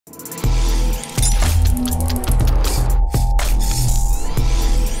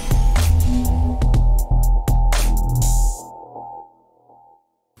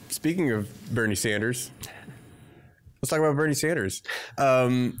Speaking of Bernie Sanders, let's talk about Bernie Sanders.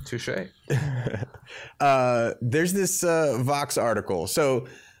 Touche. There's this Vox article. So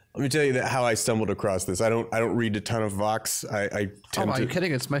let me tell you how I stumbled across this. I don't read a ton of Vox. I tend are to. you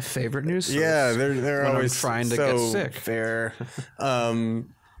kidding? It's my favorite news source. Yeah, they're when always I'm trying to so get sick. Fair.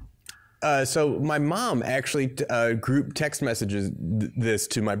 So my mom actually group text messages this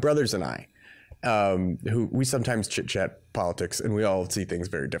to my brothers and I, who we sometimes chit chat politics, and we all see things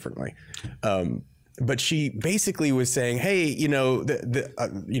very differently. But she basically was saying, "Hey, you know,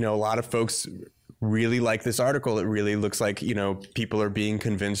 a lot of folks really like this article. It really looks like, you know, people are being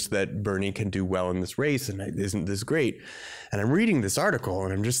convinced that Bernie can do well in this race, and isn't this great?" And I'm reading this article,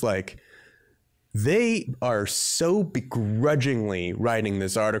 and I'm just like, they are so begrudgingly writing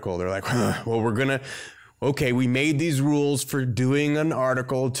this article. They're like, well, we made these rules for doing an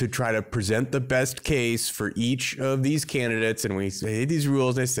article to try to present the best case for each of these candidates. And we made these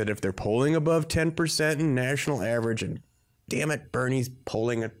rules. They said if they're polling above 10% in national average, and damn it, Bernie's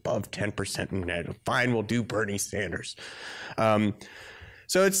polling above 10% in national, fine, we'll do Bernie Sanders. So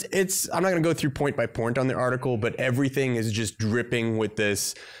it's I'm not going to go through point by point on the article, but everything is just dripping with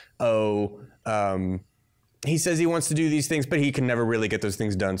this, he says he wants to do these things, but he can never really get those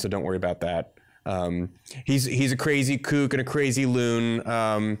things done, so don't worry about that. He's a crazy kook and a crazy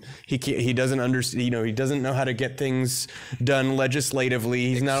loon. He doesn't understand, you know, he doesn't know how to get things done legislatively.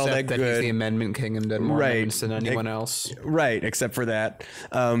 He's not all that good. He's the amendment king and done more amendments than anyone else. Right, except for that.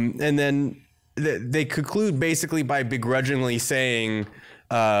 And then they conclude basically by begrudgingly saying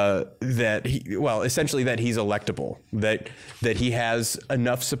that essentially that he's electable, that he has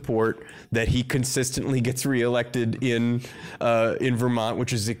enough support, that he consistently gets reelected in Vermont,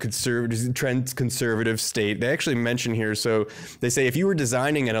 which is a conservative state. They actually mention here, so they say if you were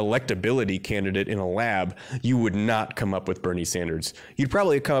designing an electability candidate in a lab, you would not come up with Bernie Sanders. You'd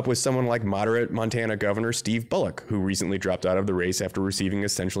probably come up with someone like moderate Montana Governor Steve Bullock, who recently dropped out of the race after receiving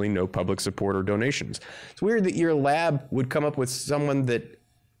essentially no public support or donations. It's weird that your lab would come up with someone that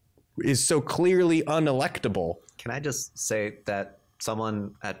is so clearly unelectable. Can I just say that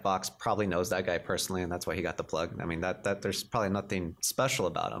someone at Vox probably knows that guy personally, and that's why he got the plug. I mean, that there's probably nothing special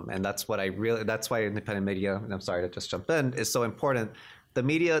about him, and that's why independent media, and I'm sorry to just jump in, is so important. The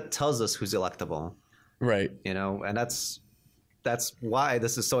media tells us who's electable, right? You know, and that's why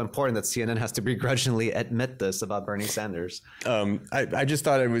this is so important that CNN has to begrudgingly admit this about Bernie Sanders. I just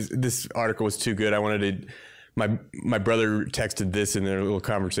thought this article was too good. I wanted to. My brother texted this in their little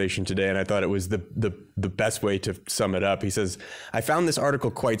conversation today, and I thought it was the best way to sum it up. He says, "I found this article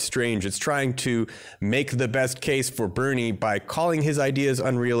quite strange. It's trying to make the best case for Bernie by calling his ideas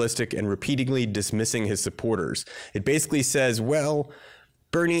unrealistic and repeatedly dismissing his supporters. It basically says, well,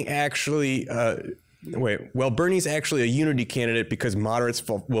 Bernie's actually a unity candidate because moderates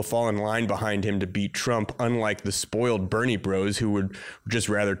will fall in line behind him to beat Trump, unlike the spoiled Bernie bros who would just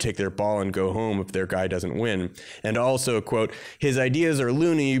rather take their ball and go home if their guy doesn't win. And also, quote, his ideas are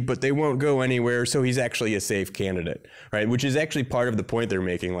loony, but they won't go anywhere, so he's actually a safe candidate," right? Which is actually part of the point they're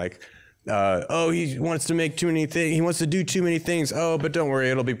making, like, he wants to make too many things. He wants to do too many things. Oh, but don't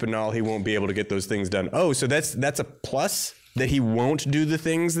worry, it'll be banal. He won't be able to get those things done. Oh, so that's a plus, that he won't do the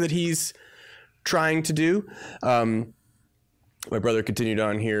things that he's trying to do. My brother continued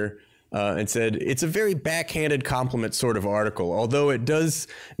on here and said, "It's a very backhanded compliment sort of article, although it does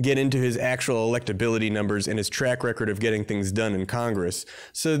get into his actual electability numbers and his track record of getting things done in Congress.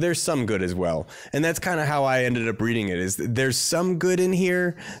 So there's some good as well." And that's kind of how I ended up reading it, is there's some good in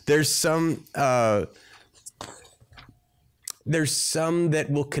here. There's some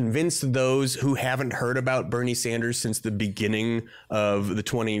that will convince those who haven't heard about Bernie Sanders since the beginning of the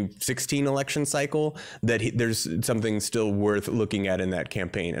 2016 election cycle that there's something still worth looking at in that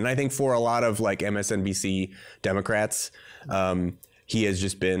campaign. And I think for a lot of like MSNBC Democrats, he has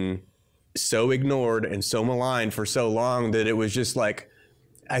just been so ignored and so maligned for so long that it was just like,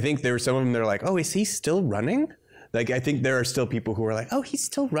 I think there were some of them that are like, oh, is he still running? Like, I think there are still people who are like, oh, he's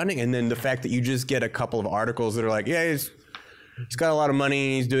still running. And then the fact that you just get a couple of articles that are like, yeah, he's got a lot of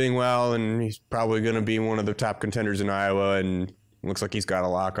money, he's doing well, and he's probably going to be one of the top contenders in Iowa, and looks like he's got a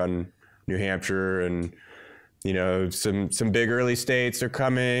lock on New Hampshire, and, you know, some big early states are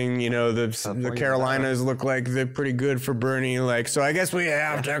coming. You know, the Carolinas look like they're pretty good for Bernie. Like, so I guess we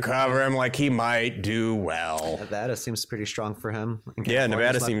have to cover him. Like, he might do well. Nevada seems pretty strong for him. Yeah,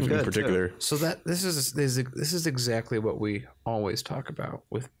 Nevada seems in particular. Too. So this is exactly what we always talk about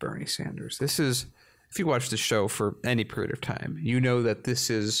with Bernie Sanders. This is, if you watch the show for any period of time, you know that this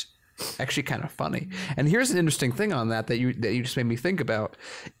is actually kind of funny. And here's an interesting thing on that you just made me think about.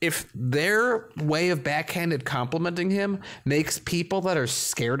 If their way of backhanded complimenting him makes people that are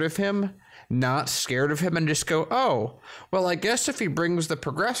scared of him not scared of him and just go, oh, well, I guess if he brings the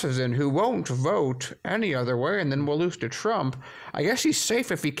progressives in who won't vote any other way and then we'll lose to Trump, I guess he's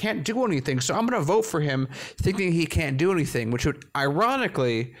safe if he can't do anything. So I'm going to vote for him thinking he can't do anything, which would,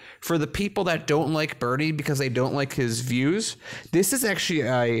 ironically, for the people that don't like Bernie because they don't like his views, this is actually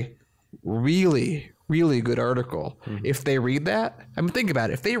a really good article. If they read that, I mean, think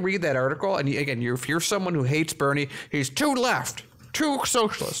about it. If they read that article, and if you're someone who hates Bernie, he's too left, too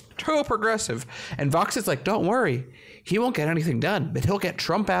socialist, too progressive. And Vox is like, don't worry, he won't get anything done, but he'll get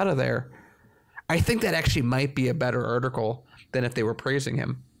Trump out of there. I think that actually might be a better article than if they were praising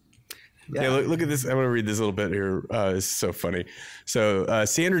him. Yeah, look at this. I want to read this a little bit here. It's so funny. So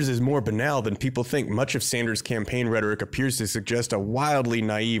Sanders is more banal than people think. Much of Sanders' campaign rhetoric appears to suggest a wildly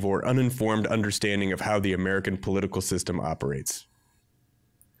naive or uninformed understanding of how the American political system operates.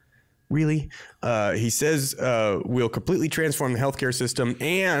 Really? He says we'll completely transform the healthcare system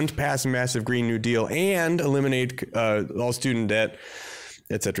and pass a massive Green New Deal and eliminate all student debt,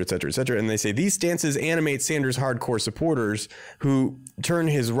 et cetera, et cetera, et cetera. And they say these stances animate Sanders' hardcore supporters who turn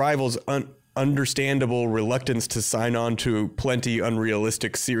his rivals' understandable reluctance to sign on to plenty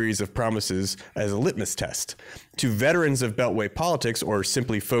unrealistic series of promises as a litmus test. To veterans of Beltway politics, or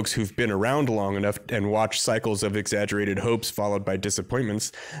simply folks who've been around long enough and watched cycles of exaggerated hopes followed by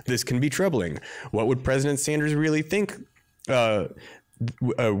disappointments, this can be troubling. What would President Sanders really think?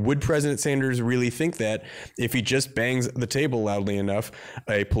 Would President Sanders really think that if he just bangs the table loudly enough,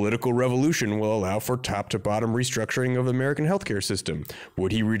 a political revolution will allow for top to bottom restructuring of the American healthcare system?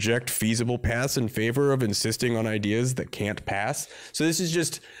 Would he reject feasible paths in favor of insisting on ideas that can't pass? So this is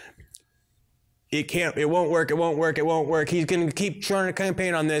just, it won't work. He's going to keep trying to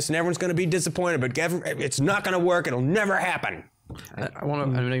campaign on this and everyone's going to be disappointed, but it's not going to work. It'll never happen. I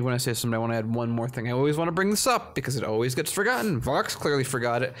know you want to say something. I want to add one more thing. I always want to bring this up because it always gets forgotten. Vox clearly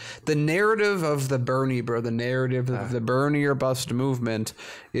forgot it. The narrative of the Bernie, the narrative of the Bernie or bust movement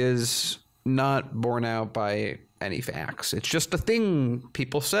is not borne out by any facts. It's just a thing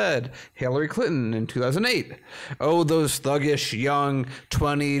people said. Hillary Clinton in 2008. Oh, those thuggish young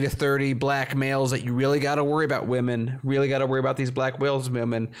 20 to 30 black males that you really got to worry about women. Really got to worry about these black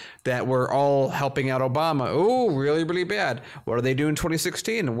women that were all helping out Obama. Oh, really, really bad. What do they do in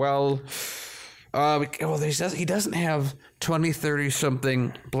 2016? Well, he doesn't have 20, 30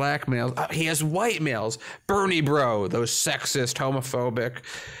 something black males. He has white males. Bernie bro, those sexist, homophobic,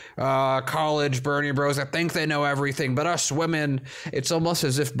 college Bernie bros that think they know everything, but us women, it's almost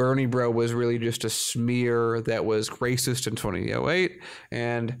as if Bernie bro was really just a smear that was racist in 2008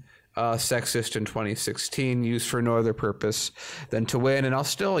 and sexist in 2016, used for no other purpose than to win. And I'll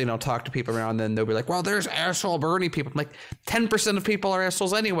still, talk to people around, then they'll be like, well, there's asshole Bernie people. I'm like, 10% of people are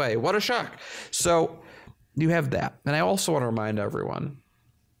assholes anyway. What a shock. So you have that. And I also want to remind everyone,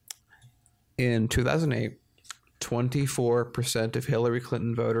 in 2008, 24% of Hillary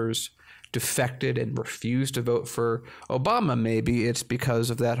Clinton voters defected and refused to vote for Obama. Maybe it's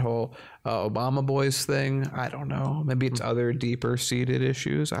because of that whole Obama boys thing. I don't know. Maybe it's other deeper seated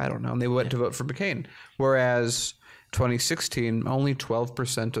issues. I don't know. And they went to vote for McCain. Whereas 2016, only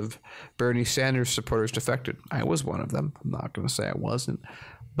 12% of Bernie Sanders supporters defected. I was one of them. I'm not going to say I wasn't.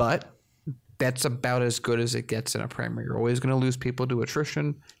 But that's about as good as it gets in a primary. You're always going to lose people to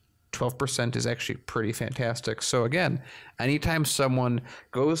attrition. 12% is actually pretty fantastic. So again, anytime someone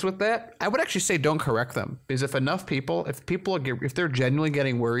goes with that, I would actually say don't correct them, because if they're genuinely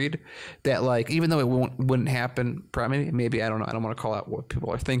getting worried that, like, even though it wouldn't happen, maybe I don't know, I don't want to call out what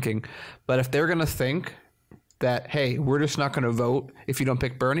people are thinking, but if they're going to think that, hey, we're just not going to vote if you don't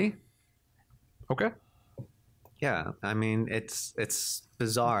pick Bernie, okay. Yeah, I mean, it's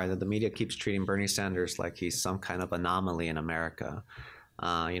bizarre that the media keeps treating Bernie Sanders like he's some kind of anomaly in America.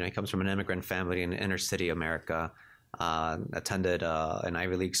 He comes from an immigrant family in inner city America, attended an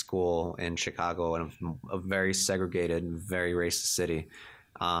Ivy League school in Chicago, in a very segregated, very racist city.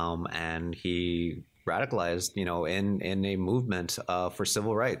 And he radicalized, in a movement for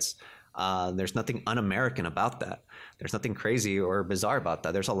civil rights. There's nothing un-American about that. There's nothing crazy or bizarre about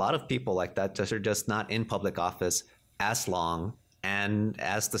that. There's a lot of people like that that are just not in public office as long and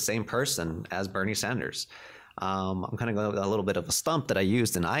as the same person as Bernie Sanders. I'm kind of going with a little bit of a stump that I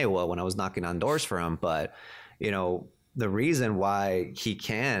used in Iowa when I was knocking on doors for him. But, the reason why he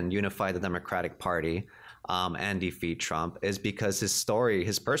can unify the Democratic Party and defeat Trump is because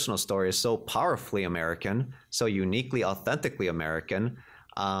his personal story is so powerfully American, so uniquely, authentically American,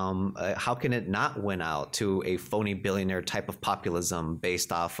 How can it not win out to a phony billionaire type of populism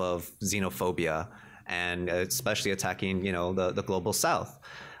based off of xenophobia and especially attacking, the global South?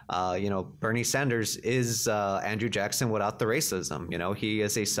 Bernie Sanders is Andrew Jackson without the racism. He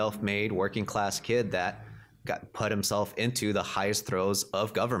is a self-made working class kid that put himself into the highest throes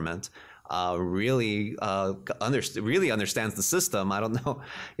of government. Really understands the system. I don't know.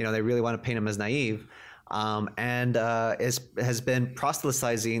 They really want to paint him as naive. And has been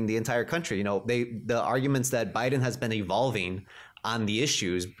proselytizing the entire country. The arguments that Biden has been evolving on the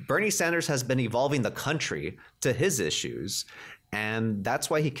issues, Bernie Sanders has been evolving the country to his issues. And that's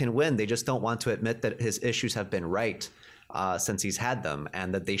why he can win. They just don't want to admit that his issues have been right since he's had them,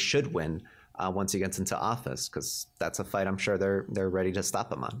 and that they should win once he gets into office, because that's a fight I'm sure they're ready to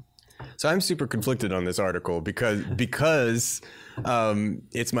stop him on. So I'm super conflicted on this article because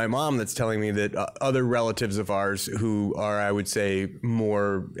it's my mom that's telling me that other relatives of ours who are, I would say,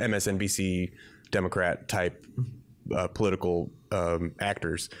 more MSNBC Democrat type political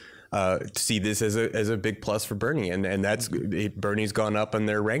actors see this as a big plus for Bernie, and that's Bernie's gone up on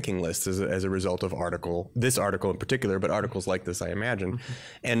their ranking list as a result of this article in particular, but articles like this, I imagine.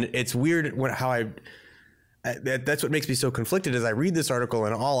 And it's weird how that's what makes me so conflicted is I read this article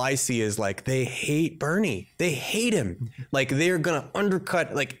and all I see is like they hate Bernie. They hate him. Like they're going to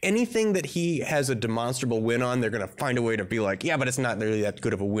undercut like anything that he has a demonstrable win on. They're going to find a way to be like, yeah, but it's not really that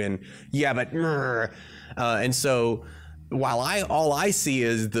good of a win. Yeah, but and so while all I see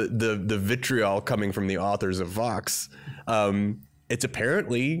is the vitriol coming from the authors of Vox, it's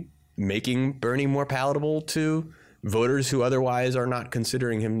apparently making Bernie more palatable to voters who otherwise are not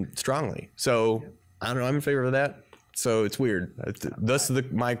considering him strongly. So I don't know. I'm in favor of that. So it's weird. Thus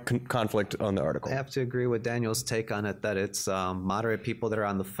my conflict on the article. I have to agree with Daniel's take on it, that it's moderate people that are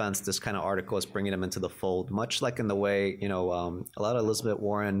on the fence. This kind of article is bringing them into the fold, much like in the way, a lot of Elizabeth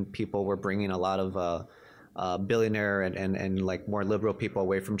Warren people were bringing a lot of billionaire and like more liberal people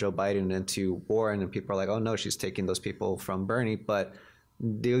away from Joe Biden into Warren, and people are like, oh no, she's taking those people from Bernie. But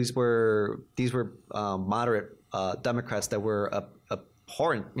these were moderate Democrats that were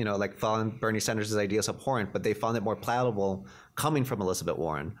abhorrent, like following Bernie Sanders' ideas abhorrent, but they found it more palatable coming from Elizabeth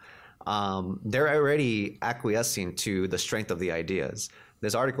Warren. They're already acquiescing to the strength of the ideas.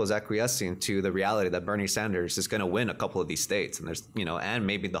 This article is acquiescing to the reality that Bernie Sanders is going to win a couple of these states, and there's, and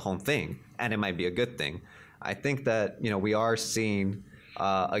maybe the whole thing, and it might be a good thing. I think that, we are seeing,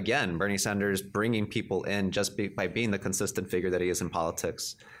 again, Bernie Sanders bringing people in just by being the consistent figure that he is in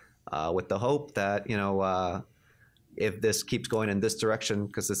politics, with the hope that, if this keeps going in this direction,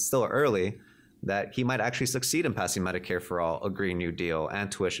 because it's still early, that he might actually succeed in passing Medicare for All, a Green New Deal,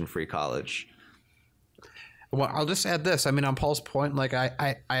 and tuition-free college. Well, I'll just add this. I mean, on Paul's point, like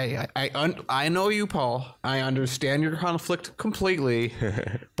I know you, Paul. I understand your conflict completely,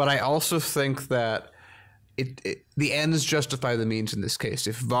 but I also think that the ends justify the means in this case.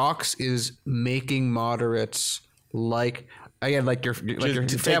 If Vox is making moderates like your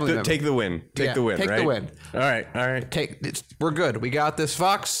family member. Take the win. Take the win. Take the win. All right. We're good. We got this.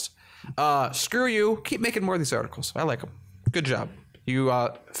 Vox, screw you. Keep making more of these articles. I like them. Good job. You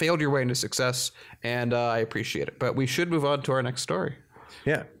failed your way into success, and I appreciate it. But we should move on to our next story.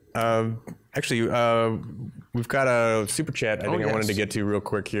 Yeah. Actually, we've got a super chat I wanted to get to real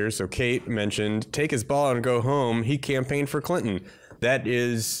quick here. So Kate mentioned, take his ball and go home. He campaigned for Clinton. That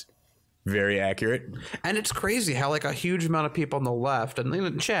is very accurate. And it's crazy how like a huge amount of people on the left and in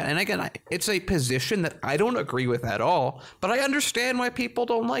the chat, and again, it's a position that I don't agree with at all, but I understand why people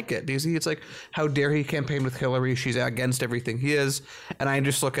don't like it. Because it's like, how dare he campaign with Hillary? She's against everything he is. And I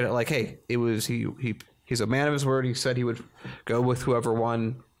just look at it like, hey, it was he's a man of his word. He said he would go with whoever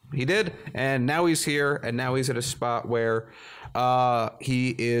won. He did, and now he's here, and now he's at a spot where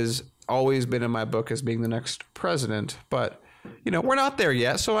he is always been in my book as being the next president, but we're not there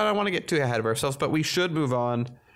yet, so I don't want to get too ahead of ourselves, but we should move on